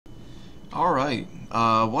All right.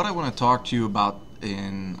 What I want to talk to you about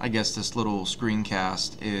in, I guess, this little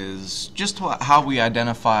screencast is just how we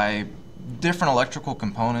identify different electrical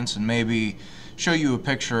components and maybe show you a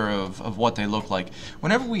picture of what they look like.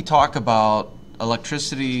 Whenever we talk about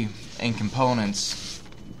electricity and components,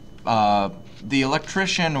 the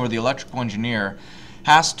electrician or the electrical engineer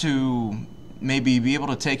has to maybe be able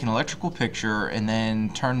to take an electrical picture and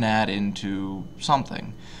then turn that into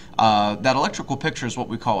something. That electrical picture is what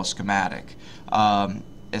we call a schematic. A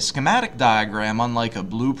schematic diagram, unlike a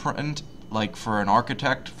blueprint, like for an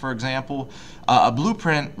architect, for example, a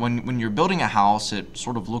blueprint, when you're building a house, it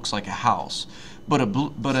sort of looks like a house. But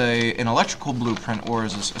an electrical blueprint, or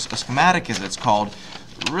as a schematic as it's called,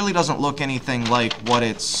 really doesn't look anything like what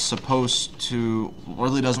it's supposed to,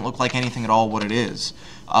 really doesn't look like anything at all what it is.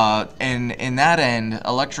 And in that end,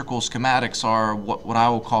 electrical schematics are what I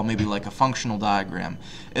will call maybe like a functional diagram.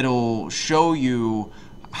 It'll show you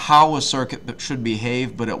how a circuit should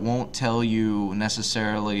behave, but it won't tell you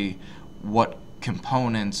necessarily what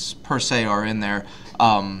components per se are in there.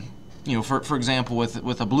 For example,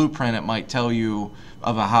 with a blueprint, it might tell you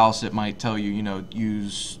of a house, it might tell you,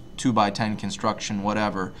 use 2x10 construction,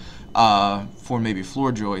 whatever, for maybe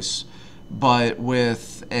floor joists. But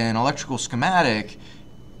with an electrical schematic,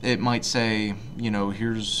 it might say,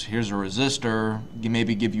 here's a resistor,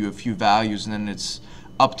 maybe give you a few values, and then it's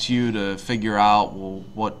up to you to figure out, well,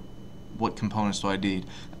 what components do I need.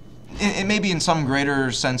 It may be in some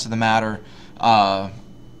greater sense of the matter,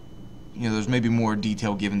 there's maybe more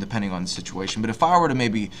detail given depending on the situation. But if I were to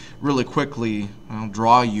maybe really quickly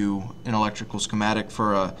draw you an electrical schematic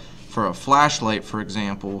for a flashlight, for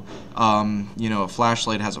example, a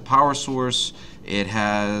flashlight has a power source. It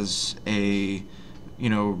has a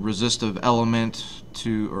resistive element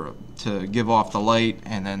to give off the light,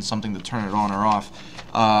 and then something to turn it on or off.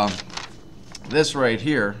 This right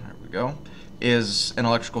here, there we go, is an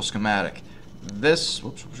electrical schematic. This,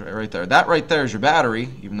 right there, that right there is your battery,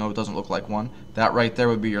 even though it doesn't look like one. That right there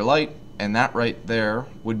would be your light, and that right there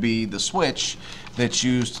would be the switch that's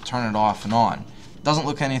used to turn it off and on. It doesn't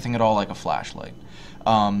look anything at all like a flashlight.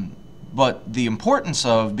 But the importance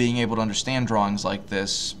of being able to understand drawings like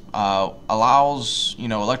this allows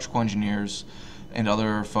electrical engineers and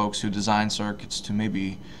other folks who design circuits to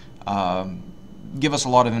maybe give us a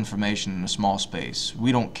lot of information in a small space.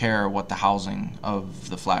 We don't care what the housing of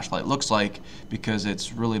the flashlight looks like because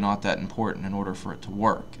it's really not that important in order for it to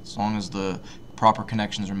work. As long as the proper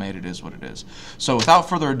connections are made, it is what it is. So without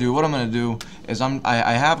further ado, what I'm going to do is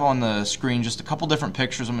I have on the screen just a couple different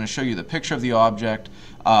pictures. I'm going to show you the picture of the object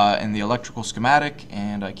and the electrical schematic,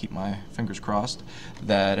 and I keep my fingers crossed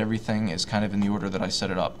that everything is kind of in the order that I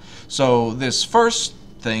set it up. So this first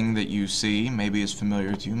thing that you see maybe is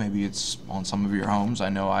familiar to you, maybe it's on some of your homes. I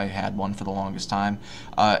know I had one for the longest time.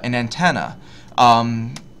 An antenna.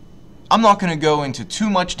 I'm not going to go into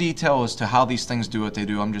too much detail as to how these things do what they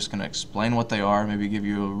do. I'm just going to explain what they are, maybe give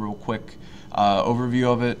you a real quick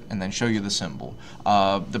overview of it, and then show you the symbol.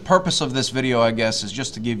 The purpose of this video, I guess, is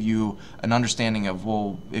just to give you an understanding of,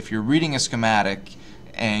 well, if you're reading a schematic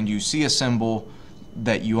and you see a symbol,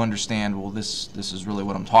 that you understand, well, this is really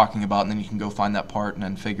what I'm talking about, and then you can go find that part and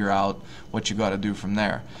then figure out what you got to do from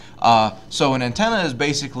there. So an antenna is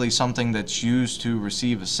basically something that's used to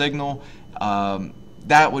receive a signal.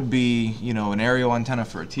 That would be, an aerial antenna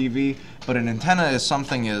for a TV, but an antenna is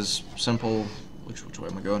something as simple, which way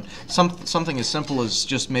am I going? Something as simple as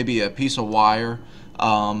just maybe a piece of wire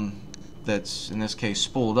that's, in this case,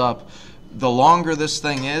 spooled up. The longer this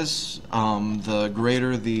thing is, the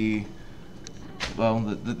greater the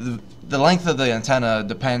length of the antenna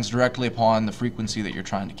depends directly upon the frequency that you're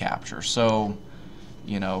trying to capture. So,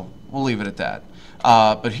 we'll leave it at that.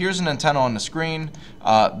 But here's an antenna on the screen.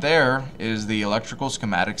 There is the electrical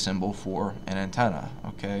schematic symbol for an antenna.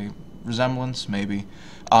 Okay, resemblance maybe,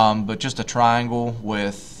 but just a triangle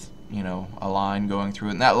with a line going through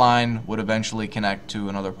it, and that line would eventually connect to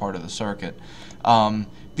another part of the circuit.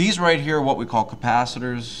 These right here are what we call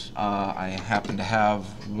capacitors. I happen to have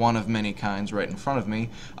one of many kinds right in front of me.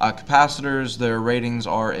 Capacitors, their ratings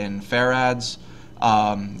are in farads,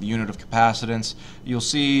 the unit of capacitance. You'll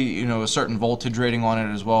see, a certain voltage rating on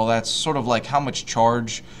it as well. That's sort of like how much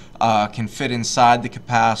charge can fit inside the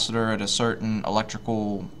capacitor at a certain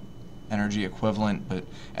electrical energy equivalent, but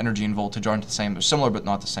energy and voltage aren't the same. They're similar but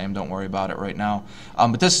not the same. Don't worry about it right now.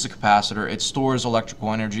 But this is a capacitor. It stores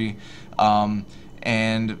electrical energy.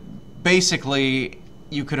 And basically,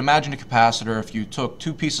 you could imagine a capacitor if you took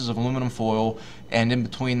two pieces of aluminum foil and in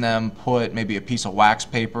between them put maybe a piece of wax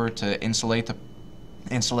paper to insulate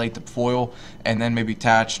insulate the foil, and then maybe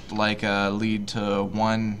attach like a lead to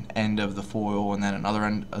one end of the foil and then another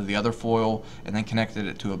end of the other foil, and then connected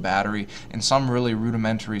it to a battery. In some really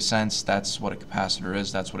rudimentary sense, that's what a capacitor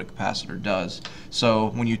is. That's what a capacitor does. So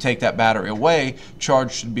when you take that battery away,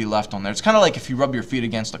 charge should be left on there. It's kind of like if you rub your feet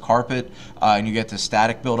against a carpet and you get this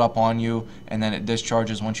static build up on you, and then it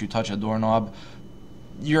discharges once you touch a doorknob.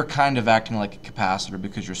 You're kind of acting like a capacitor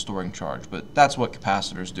because you're storing charge, but that's what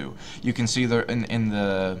capacitors do. You can see there in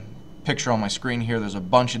the picture on my screen here, there's a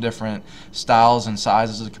bunch of different styles and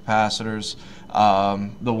sizes of capacitors.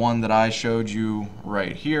 The one that I showed you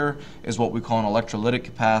right here is what we call an electrolytic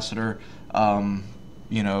capacitor.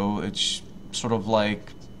 You know, it's sort of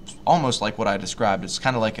like almost like what I described. It's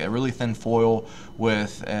kind of like a really thin foil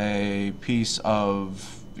with a piece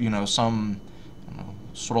of, you know, some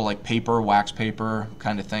sort of like paper, wax paper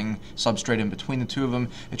kind of thing, substrate in between the two of them.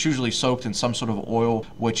 It's usually soaked in some sort of oil,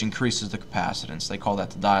 which increases the capacitance. They call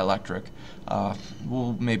that the dielectric.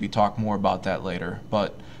 We'll maybe talk more about that later.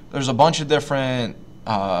 But there's a bunch of different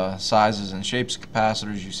sizes and shapes of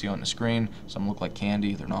capacitors you see on the screen. Some look like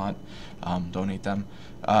candy. They're not. Don't eat them.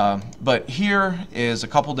 But here is a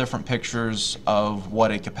couple different pictures of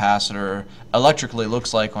what a capacitor electrically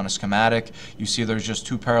looks like on a schematic. You see there's just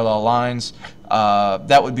two parallel lines.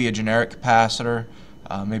 That would be a generic capacitor,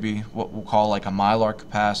 maybe what we'll call like a Mylar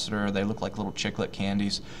capacitor. They look like little chiclet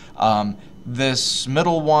candies. This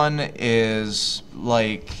middle one is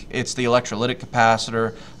like, it's the electrolytic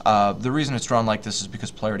capacitor. The reason it's drawn like this is because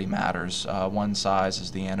polarity matters. One side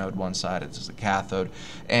is the anode, one side is the cathode.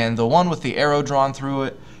 And the one with the arrow drawn through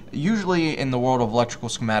it, usually in the world of electrical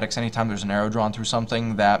schematics, anytime there's an arrow drawn through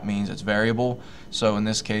something, that means it's variable. So in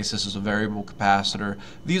this case, this is a variable capacitor.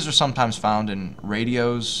 These are sometimes found in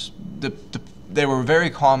radios. They were very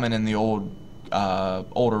common in the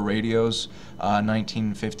older radios,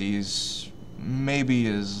 1950s, maybe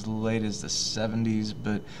as late as the 70s,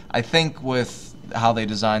 but I think with how they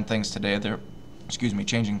design things today, they're,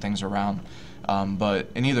 changing things around. But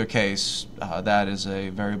in either case, that is a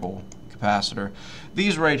variable capacitor.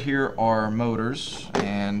 These right here are motors,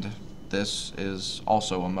 and this is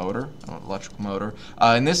also a motor, an electrical motor.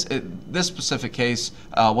 In this specific case,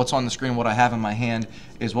 what's on the screen, what I have in my hand,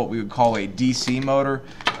 is what we would call a DC motor,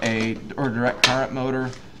 or direct current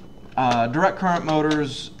motor. Direct current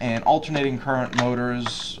motors and alternating current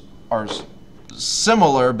motors are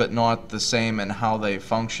similar but not the same in how they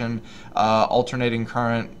function. Alternating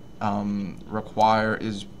current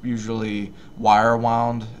is usually wire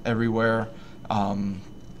wound everywhere,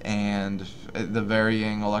 and the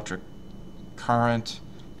varying electric current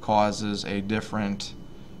causes a different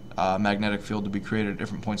magnetic field to be created at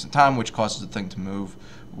different points in time, which causes the thing to move.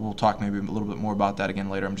 We'll talk maybe a little bit more about that again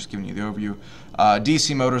later. I'm just giving you the overview.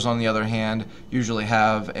 DC motors, on the other hand, usually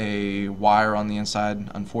have a wire on the inside.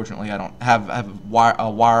 Unfortunately, I don't have a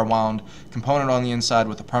wire wound component on the inside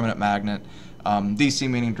with a permanent magnet. DC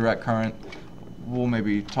meaning direct current. We'll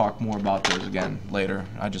maybe talk more about those again later.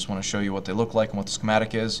 I just want to show you what they look like and what the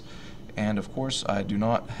schematic is. And of course, I do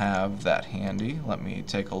not have that handy. Let me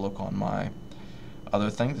take a look on my other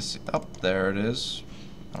thing to see. Oh, there it is.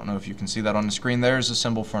 I don't know if you can see that on the screen. There's a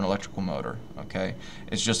symbol for an electrical motor. Okay,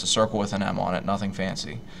 it's just a circle with an M on it, nothing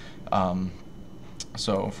fancy.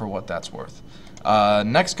 So for what that's worth.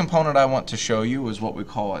 Next component I want to show you is what we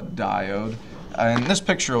call a diode. And this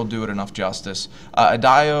picture will do it enough justice. A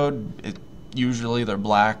diode, usually they're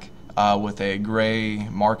black with a gray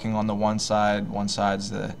marking on the one side. One side's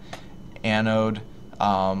the anode,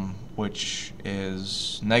 which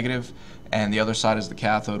is negative, and the other side is the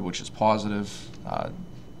cathode, which is positive.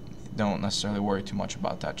 Don't necessarily worry too much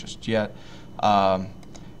about that just yet. Oh,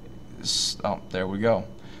 there we go.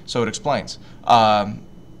 So it explains.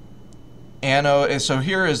 Anode. So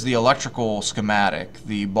here is the electrical schematic,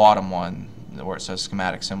 the bottom one, where it says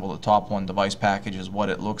schematic symbol. The top one, device package, is what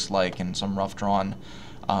it looks like in some rough drawn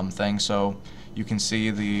thing. So you can see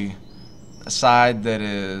the side that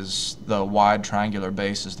is the wide triangular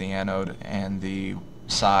base is the anode, and the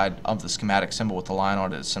side of the schematic symbol with the line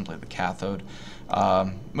on it is simply the cathode.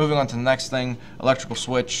 Moving on to the next thing, electrical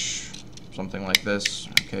switch, something like this.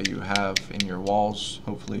 Okay, you have in your walls,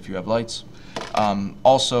 hopefully if you have lights.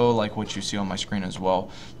 Also, like what you see on my screen as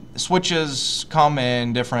well. Switches come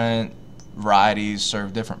in different varieties,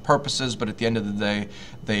 serve different purposes, but at the end of the day,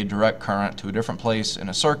 they direct current to a different place in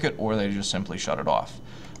a circuit, or they just simply shut it off.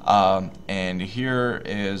 And here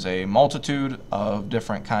is a multitude of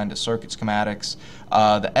different kind of circuit schematics.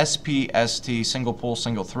 The SPST, single pull,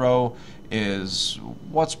 single throw, is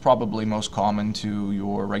what's probably most common to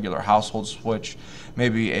your regular household switch.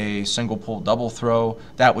 Maybe a single pole double throw.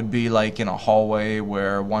 That would be like in a hallway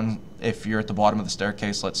where if you're at the bottom of the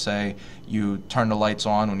staircase, let's say, you turn the lights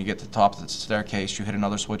on. When you get to the top of the staircase, you hit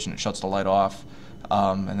another switch and it shuts the light off.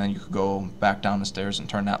 And then you could go back down the stairs and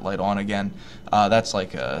turn that light on again. That's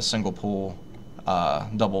like a single pole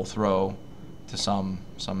double throw to some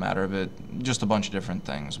matter of it. Just a bunch of different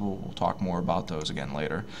things. We'll talk more about those again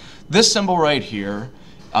later. This symbol right here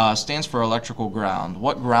stands for electrical ground.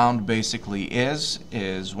 What ground basically is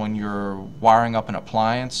when you're wiring up an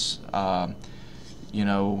appliance, you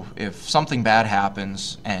know, if something bad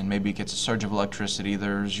happens and maybe it gets a surge of electricity,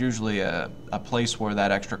 there's usually a place where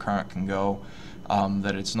that extra current can go,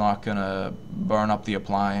 that it's not going to burn up the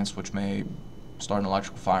appliance, which may start an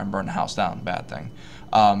electrical fire and burn the house down. Bad thing.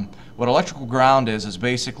 What electrical ground is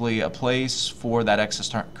basically a place for that excess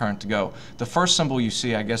current to go. The first symbol you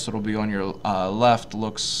see, I guess it'll be on your left,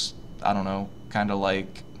 looks, I don't know, kind of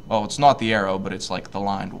like, well, it's not the arrow, but it's like the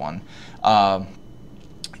lined one.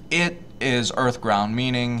 It is earth ground,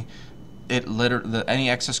 meaning any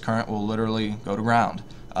excess current will literally go to ground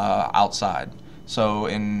outside. So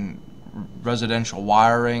in residential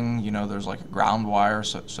wiring, you know, there's like a ground wire,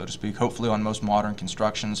 so to speak. Hopefully on most modern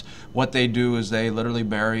constructions, what they do is they literally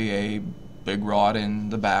bury a big rod in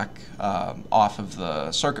the back off of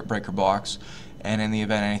the circuit breaker box, and in the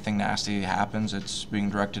event anything nasty happens, it's being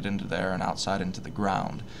directed into there and outside into the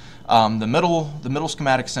ground. The middle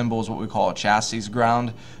schematic symbol is what we call a chassis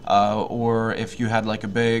ground, or if you had like a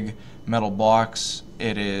big metal box,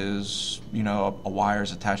 it is, you know, a wire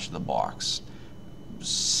is attached to the box.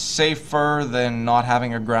 Safer than not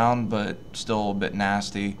having a ground, but still a bit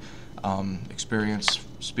nasty. Experience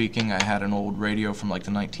speaking, I had an old radio from like the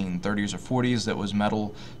 1930s or 40s that was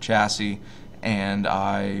metal chassis, and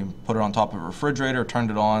I put it on top of a refrigerator, turned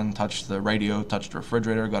it on, touched the radio, touched the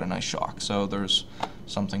refrigerator, got a nice shock. So there's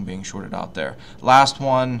something being shorted out there. Last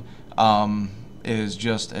one is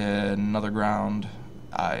just another ground.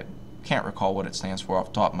 I can't recall what it stands for off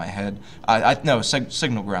the top of my head. No,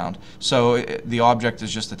 signal ground. So the object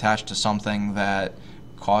is just attached to something that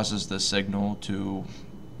causes the signal to,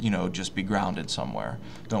 you know, just be grounded somewhere.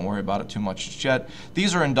 Don't worry about it too much just yet.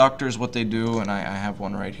 These are inductors. What they do, and I have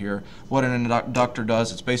one right here. What an inductor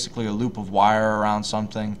does, it's basically a loop of wire around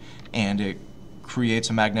something, and it creates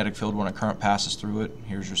a magnetic field when a current passes through it.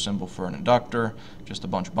 Here's your symbol for an inductor, just a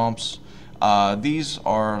bunch of bumps. These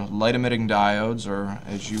are light-emitting diodes, or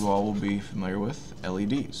as you all will be familiar with,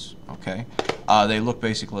 LEDs. Okay, they look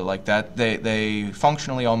basically like that. They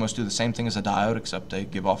functionally almost do the same thing as a diode, except they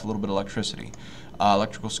give off a little bit of electricity.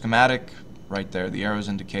 Electrical schematic, right there. The arrows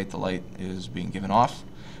indicate the light is being given off.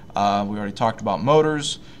 We already talked about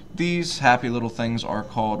motors. These happy little things are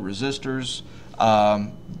called resistors.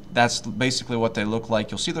 That's basically what they look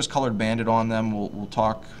like. You'll see there's colored banded on them. We'll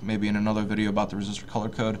talk maybe in another video about the resistor color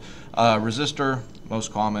code. Resistor,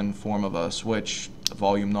 most common form of a switch, a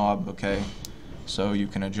volume knob, okay? So you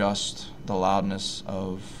can adjust the loudness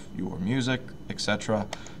of your music, etc.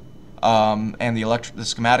 And the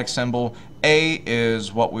schematic symbol, A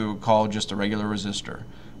is what we would call just a regular resistor.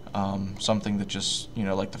 Something that just, you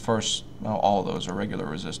know, like the first, well, all of those are regular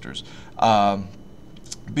resistors.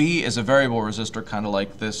 B is a variable resistor, kind of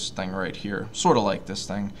like this thing right here, sort of like this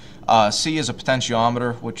thing. C is a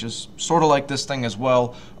potentiometer, which is sort of like this thing as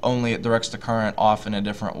well, only it directs the current off in a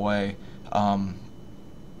different way.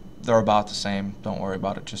 They're about the same, don't worry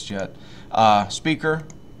about it just yet. Speaker,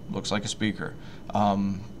 looks like a speaker.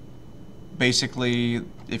 Basically,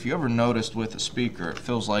 if you ever noticed with a speaker, it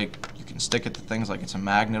feels like you can stick it to things like it's a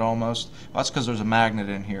magnet almost. Well, that's because there's a magnet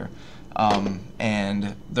in here.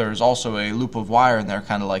 And there's also a loop of wire in there,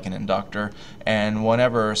 kind of like an inductor, and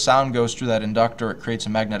whenever sound goes through that inductor, it creates a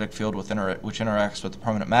magnetic field which interacts with the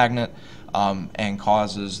permanent magnet, and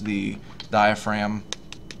causes the diaphragm,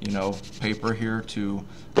 you know, paper here to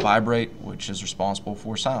vibrate, which is responsible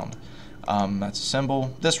for sound. That's a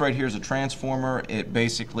symbol. This right here is a transformer. It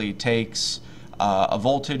basically takes a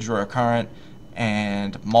voltage or a current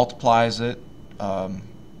and multiplies it,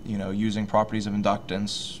 you know, using properties of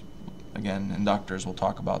inductance. Again, inductors, we'll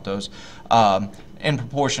talk about those, in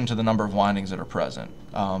proportion to the number of windings that are present.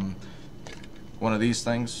 One of these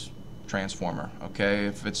things, transformer, okay?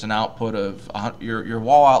 If it's an output of, your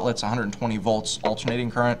wall outlet's 120 volts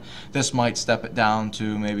alternating current, this might step it down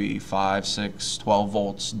to maybe 5, 6, 12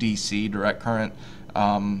 volts DC direct current.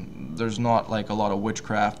 There's not like a lot of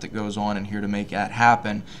witchcraft that goes on in here to make that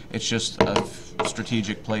happen. It's just a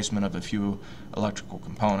strategic placement of a few electrical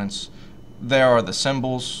components. There are the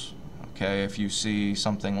symbols. Okay, if you see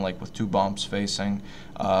something like with two bumps facing,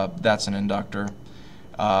 that's an inductor.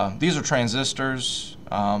 These are transistors,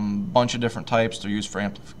 bunch of different types. They're used for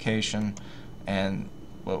amplification, and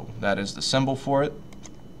whoa, that is the symbol for it.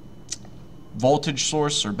 Voltage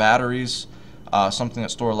source or batteries, something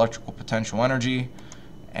that store electrical potential energy,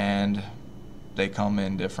 and they come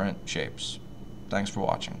in different shapes. Thanks for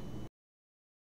watching.